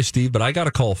so sorry, Steve, but I got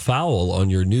to call foul on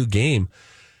your new game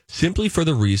simply for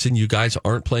the reason you guys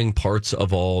aren't playing parts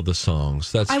of all the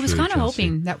songs. That's I was kind of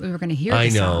hoping that we were going to hear I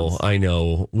the know, songs. I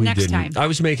know. We Next didn't. time. I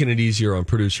was making it easier on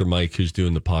producer Mike, who's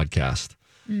doing the podcast.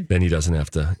 Then he doesn't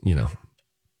have to,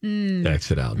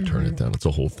 exit out and turn it down. It's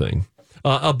a whole thing.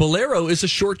 A bolero is a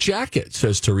short jacket,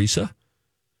 says Teresa.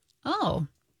 Oh.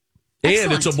 And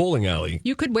Excellent. it's a bowling alley.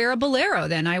 You could wear a bolero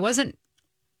then. I wasn't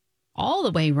all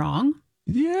the way wrong.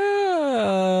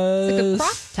 Yeah. It's like a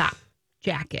crop top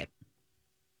jacket.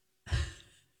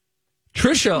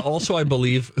 Trisha, also, I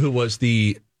believe, who was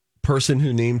the person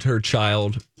who named her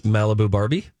child Malibu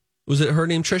Barbie. Was it her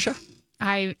name, Trisha?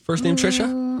 First name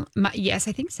Trisha? Yes,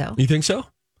 I think so. You think so?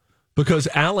 Because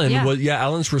Alan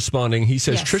Alan's responding. He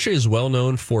says, Trisha is well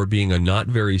known for being a not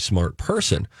very smart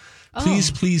person.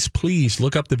 Please, please, please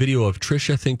look up the video of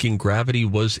Trisha thinking gravity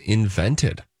was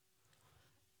invented.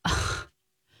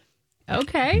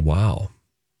 Okay. Wow.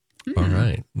 All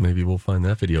right. Maybe we'll find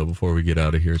that video before we get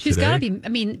out of here She's today. got to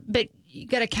be, but you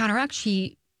got to counteract.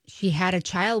 She had a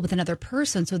child with another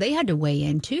person, so they had to weigh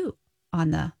in too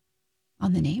on the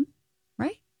name,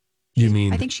 right? You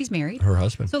mean? I think she's married. Her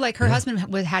husband. So her husband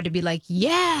had to be like,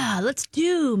 yeah, let's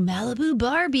do Malibu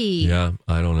Barbie. Yeah,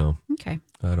 I don't know. Okay.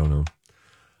 I don't know.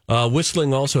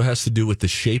 Whistling also has to do with the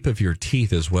shape of your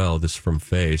teeth as well. This is from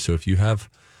Faye. So if you have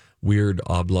weird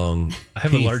oblong I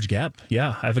have teeth, a large gap.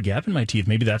 Yeah, I have a gap in my teeth.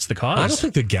 Maybe that's the cause. I don't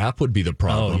think the gap would be the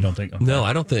problem. Oh, you don't think? Okay. No,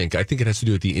 I don't think. I think it has to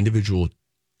do with the individual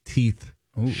teeth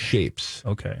shapes.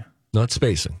 Okay. Not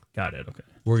spacing. Got it. Okay.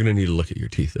 We're going to need to look at your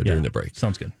teeth though, during the break.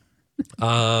 Sounds good.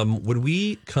 When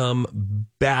we come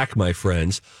back, my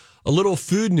friends, a little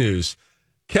food news.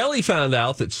 Kelly found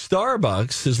out that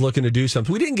Starbucks is looking to do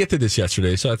something. We didn't get to this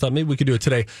yesterday, so I thought maybe we could do it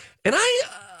today. And I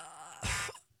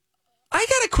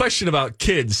got a question about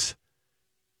kids.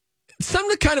 Something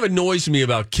that kind of annoys me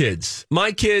about kids.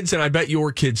 My kids, and I bet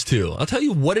your kids too. I'll tell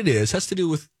you what it is. It has to do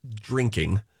with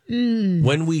drinking.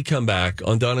 When we come back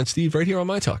on Don and Steve right here on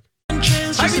My Talk.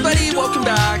 Hi, everybody. Welcome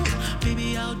back.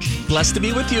 Blessed to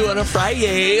be with you on a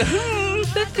Friday.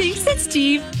 The things that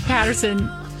Steve Patterson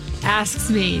asks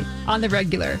me on the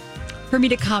regular for me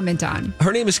to comment on.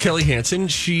 Her name is Kelly Hansen.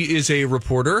 She is a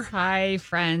reporter. Hi,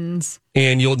 friends.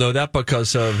 And you'll know that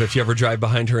because of, if you ever drive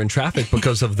behind her in traffic,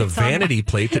 because of the vanity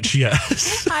plate that she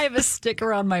has. I have a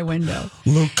sticker on my window.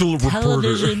 Local reporter.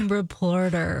 Television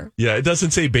reporter. Yeah, it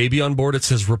doesn't say baby on board. It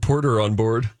says reporter on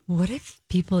board. What if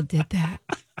people did that?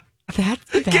 That's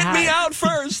bad. Get me out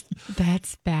first.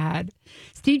 That's bad.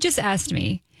 Steve just asked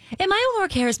me, am I more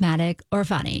charismatic or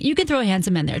funny? You can throw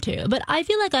handsome in there too, but I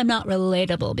feel like I'm not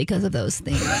relatable because of those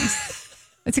things.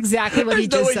 That's exactly what he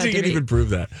just said to me. There's no way you can even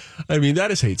prove that. I mean,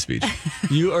 that is hate speech.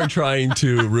 You are trying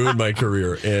to ruin my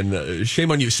career, and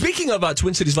shame on you. Speaking of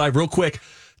Twin Cities Live, real quick,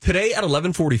 today at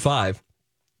 11:45,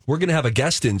 we're going to have a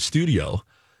guest in studio,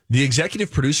 the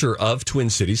executive producer of Twin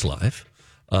Cities Live.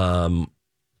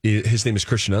 His name is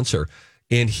Christian Unser,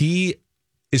 and he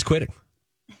is quitting.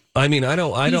 I mean,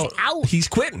 he's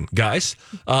quitting, guys.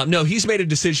 No, he's made a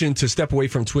decision to step away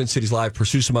from Twin Cities Live,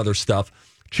 pursue some other stuff,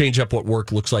 change up what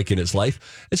work looks like in his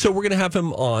life. And so we're going to have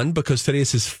him on because today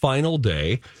is his final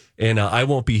day. And I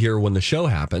won't be here when the show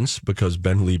happens because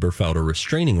Ben Lieber filed a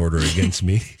restraining order against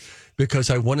me because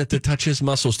I wanted to touch his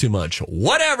muscles too much.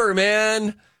 Whatever,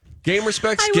 man. Game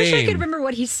respects game. I wish I could remember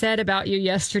what he said about you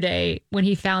yesterday when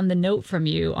he found the note from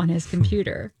you on his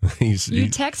computer. You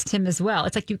text him as well.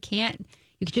 It's like you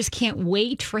just can't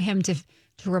wait for him to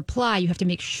reply. You have to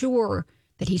make sure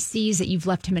that he sees that you've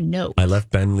left him a note. I left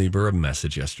Ben Lieber a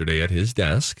message yesterday at his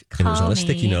desk, and it was on a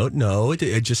sticky note. No, it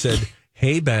just said,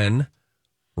 "Hey, Ben,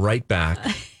 right back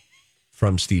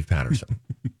from Steve Patterson."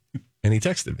 And he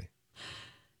texted me.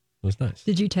 It was nice.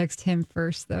 Did you text him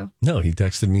first, though? No, he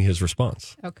texted me his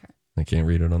response. Okay. I can't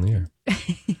read it on the air.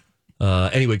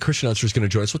 Anyway, Christian Unser is going to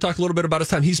join us. We'll talk a little bit about his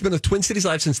time. He's been with Twin Cities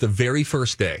Live since the very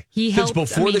first day. Since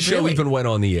before the show even went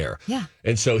on the air. Yeah.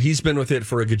 And so he's been with it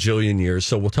for a gajillion years.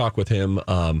 So we'll talk with him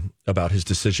about his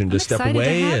decision to step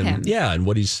away and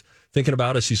what he's thinking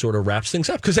about as he sort of wraps things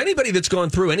up? Because anybody that's gone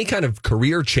through any kind of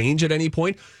career change at any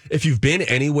point, if you've been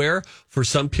anywhere for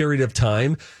some period of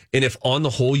time, and if on the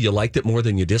whole you liked it more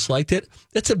than you disliked it,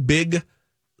 that's a big,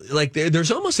 like,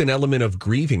 there's almost an element of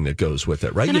grieving that goes with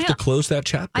it, right? And you have to close that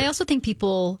chapter. I also think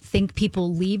people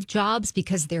leave jobs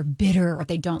because they're bitter or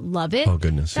they don't love it. Oh,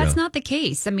 goodness. That's not the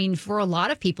case. I mean, for a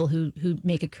lot of people who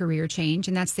make a career change,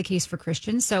 and that's the case for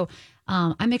Christian. So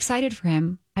I'm excited for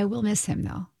him. I will miss him,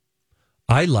 though.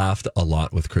 I laughed a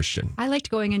lot with Christian. I liked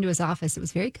going into his office. It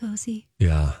was very cozy.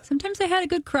 Yeah. Sometimes I had a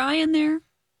good cry in there.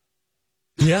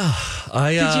 Yeah,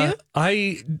 Did you?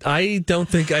 I don't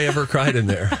think I ever cried in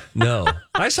there. No,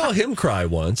 I saw him cry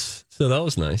once, so that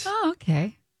was nice. Oh,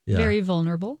 okay. Yeah. Very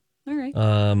vulnerable. All right.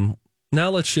 Now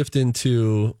let's shift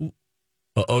into.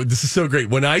 Oh, this is so great.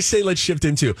 When I say let's shift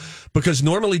into, because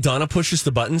normally Donna pushes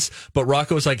the buttons, but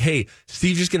Rocco is like, hey,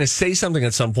 Steve's just going to say something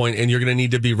at some point, and you're going to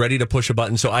need to be ready to push a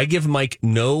button. So I give Mike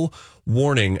no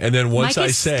warning. And then once Mike I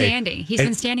is say. Standing. He's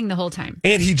been standing the whole time.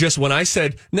 And he just, when I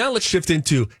said, now let's shift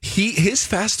into, his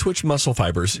fast twitch muscle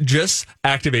fibers just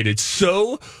activated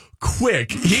so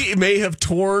quick. He may have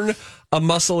torn a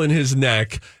muscle in his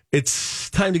neck. It's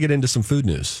time to get into some food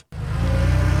news.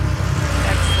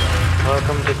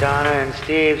 Welcome to Donna and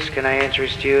Steve's. Can I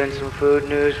interest you in some food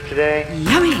news today?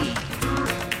 Yummy!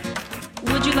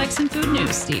 Would you like some food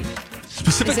news, Steve?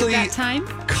 Specifically, is it that time?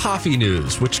 Coffee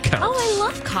news, which counts. Oh, I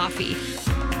love coffee.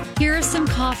 Here is some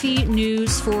coffee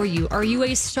news for you. Are you a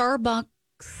Starbucks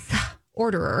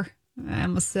orderer? I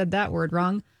almost said that word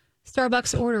wrong.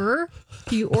 Starbucks orderer?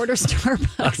 Do you order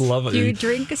Starbucks? I love it. Do you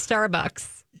drink a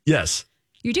Starbucks? Yes.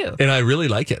 You do? And I really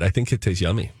like it. I think it tastes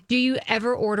yummy. Do you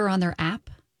ever order on their app?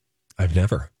 I've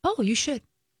never. Oh, you should.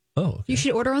 Oh, okay. You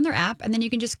should order on their app, and then you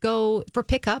can just go for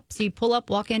pickup. So you pull up,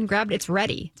 walk in, grab it. It's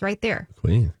ready. It's right there.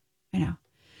 Queen. I know.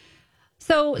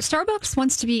 So Starbucks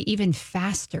wants to be even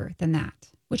faster than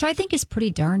that, which I think is pretty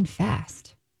darn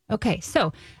fast. Okay,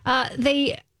 so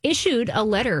they issued a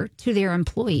letter to their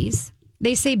employees.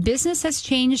 They say business has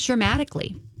changed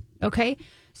dramatically. Okay,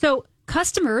 so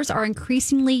customers are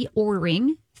increasingly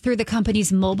ordering through the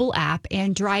company's mobile app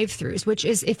and drive-thrus, which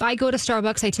is, if I go to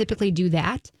Starbucks, I typically do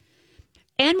that.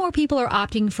 And more people are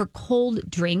opting for cold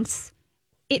drinks.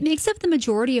 It makes up the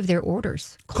majority of their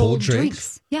orders. Cold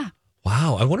drinks? Yeah.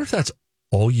 Wow. I wonder if that's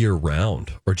all year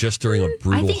round or just during a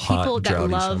brutal, I think hot, people that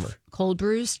droughty love summer. cold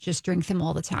brews just drink them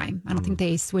all the time. I don't think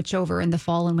they switch over in the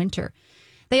fall and winter.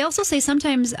 They also say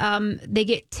sometimes they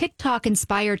get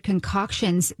TikTok-inspired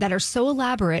concoctions that are so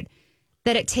elaborate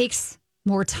that it takes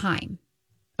more time.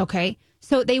 Okay,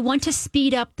 so they want to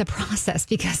speed up the process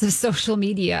because of social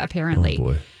media, apparently. Oh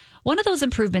boy. One of those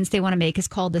improvements they want to make is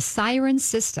called the Siren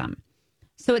System.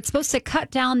 So it's supposed to cut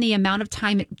down the amount of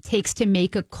time it takes to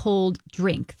make a cold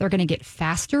drink. They're going to get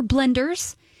faster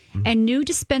blenders and new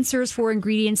dispensers for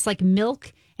ingredients like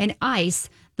milk and ice.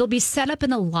 They'll be set up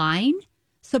in a line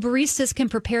so baristas can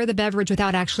prepare the beverage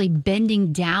without actually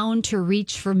bending down to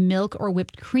reach for milk or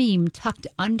whipped cream tucked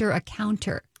under a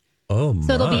counter. Oh, my.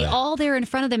 So they'll be all there in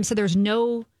front of them, so there's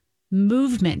no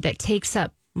movement that takes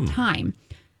up time.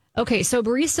 Okay, so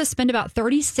baristas spend about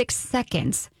 36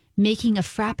 seconds making a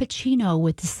Frappuccino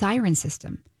with the Siren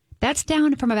System. That's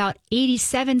down from about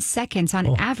 87 seconds on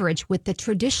average with the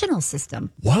traditional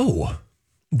system. Whoa,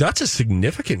 that's a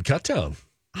significant cut down.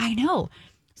 I know.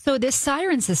 So this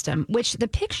Siren System, which the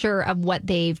picture of what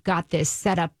they've got this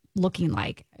set up looking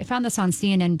like, I found this on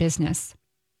CNN Business.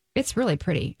 It's really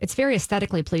pretty. It's very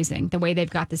aesthetically pleasing, the way they've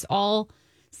got this all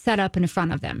set up in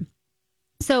front of them.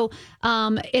 So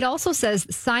it also says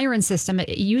Siren System,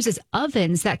 it uses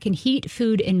ovens that can heat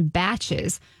food in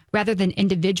batches rather than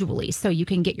individually. So you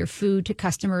can get your food to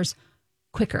customers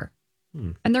quicker.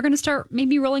 And they're going to start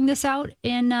maybe rolling this out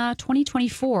in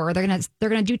 2024. They're going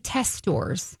to do test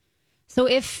stores. So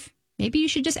if maybe you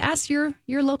should just ask your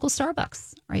local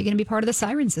Starbucks, are you going to be part of the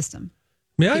Siren System?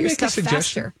 May I make a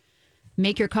suggestion? Faster.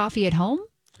 Make your coffee at home?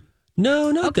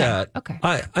 No, not that. Okay.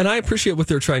 I appreciate what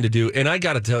they're trying to do. And I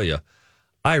got to tell you,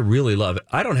 I really love it.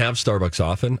 I don't have Starbucks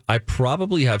often. I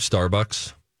probably have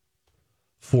Starbucks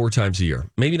 4 times a year.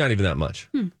 Maybe not even that much.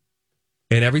 And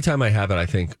every time I have it, I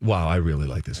think, wow, I really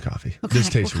like this coffee. This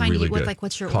tastes really good. Like,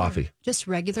 what's your coffee? Order? Just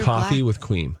regular coffee black? with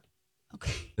cream.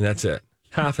 Okay. And that's it.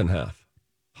 Half and half.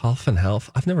 Half and half?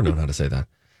 I've never known how to say that.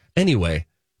 Anyway,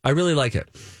 I really like it.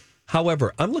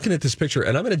 However, I'm looking at this picture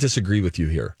and I'm going to disagree with you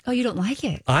here. Oh, you don't like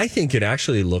it? I think it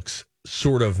actually looks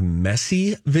sort of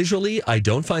messy visually. I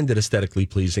don't find it aesthetically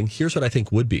pleasing. Here's what I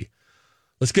think would be.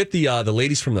 Let's get the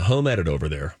ladies from the Home Edit over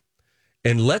there.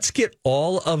 And let's get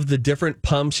all of the different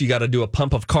pumps. You got to do a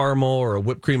pump of caramel or a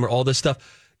whipped cream or all this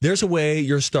stuff. There's a way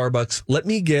your Starbucks, let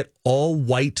me get all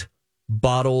white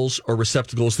bottles or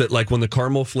receptacles that, like when the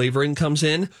caramel flavoring comes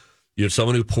in, you have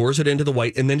someone who pours it into the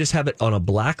white and then just have it on a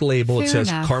black label. Fair it says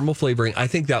enough. caramel flavoring. I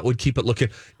think that would keep it looking.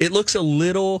 It looks a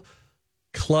little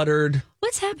cluttered.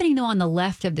 What's happening though on the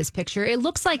left of this picture? It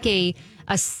looks like a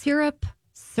syrup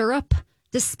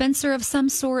dispenser of some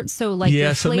sort. So like yeah,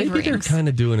 the so maybe they're kind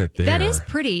of doing it there. That is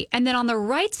pretty. And then on the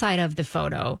right side of the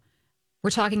photo,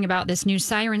 we're talking about this new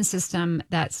siren system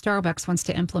that Starbucks wants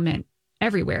to implement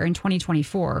everywhere in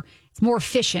 2024. It's more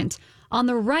efficient. On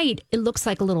the right, it looks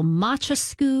like a little matcha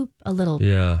scoop, a little.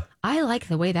 Yeah. I like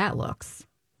the way that looks.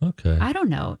 Okay. I don't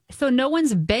know. So no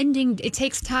one's bending. It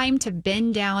takes time to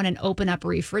bend down and open up a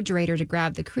refrigerator to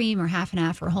grab the cream or half and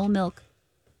half or whole milk.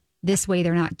 This way,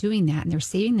 they're not doing that, and they're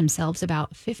saving themselves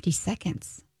about 50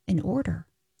 seconds in order.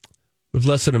 With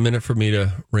less than a minute for me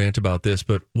to rant about this,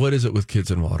 but what is it with kids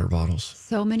and water bottles?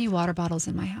 So many water bottles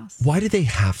in my house. Why do they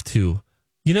have to?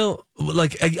 You know,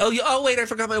 like, oh, wait, I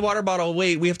forgot my water bottle.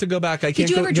 Wait, we have to go back. I can't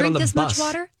Did you ever get on drink the this bus. much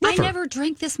water? Never. I never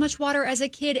drank this much water as a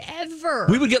kid, ever.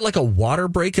 We would get like a water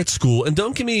break at school. And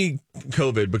don't give me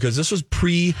COVID because this was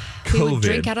pre-COVID. We would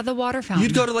drink out of the water fountain.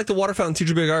 You'd go to like the water fountain,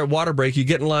 teacher would be like, all right, water break. You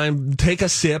get in line, take a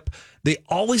sip. They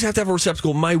always have to have a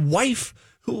receptacle. My wife,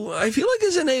 who I feel like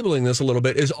is enabling this a little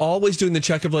bit, is always doing the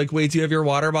check of like, wait, do you have your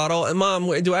water bottle? And Mom,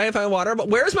 do I have my water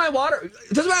bottle? Where's my water?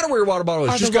 It doesn't matter where your water bottle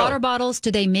is. Are Just the go. water bottles, do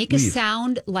they make a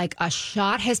sound like a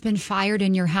shot has been fired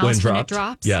in your house when it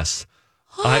drops? Yes.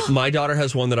 My daughter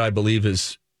has one that I believe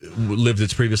has lived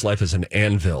its previous life as an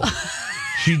anvil.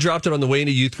 She dropped it on the way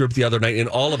into youth group the other night and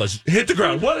all of us hit the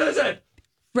ground. What is it?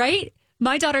 Right?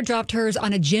 My daughter dropped hers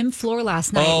on a gym floor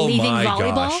last night, Oh, leaving my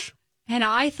volleyball. gosh. And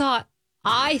I thought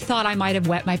I might have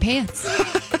wet my pants.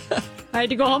 I had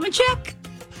to go home and check.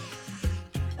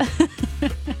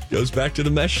 Goes back to the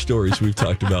mesh stories we've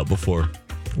talked about before.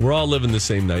 We're all living the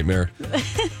same nightmare.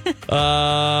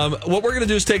 What we're going to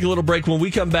do is take a little break. When we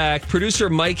come back, producer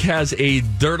Mike has a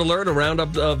Dirt Alert, a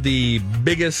roundup of the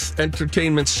biggest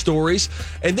entertainment stories.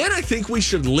 And then I think we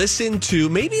should listen to,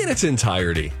 maybe in its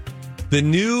entirety, the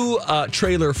new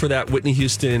trailer for that Whitney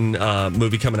Houston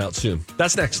movie coming out soon.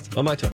 That's next on My Talk.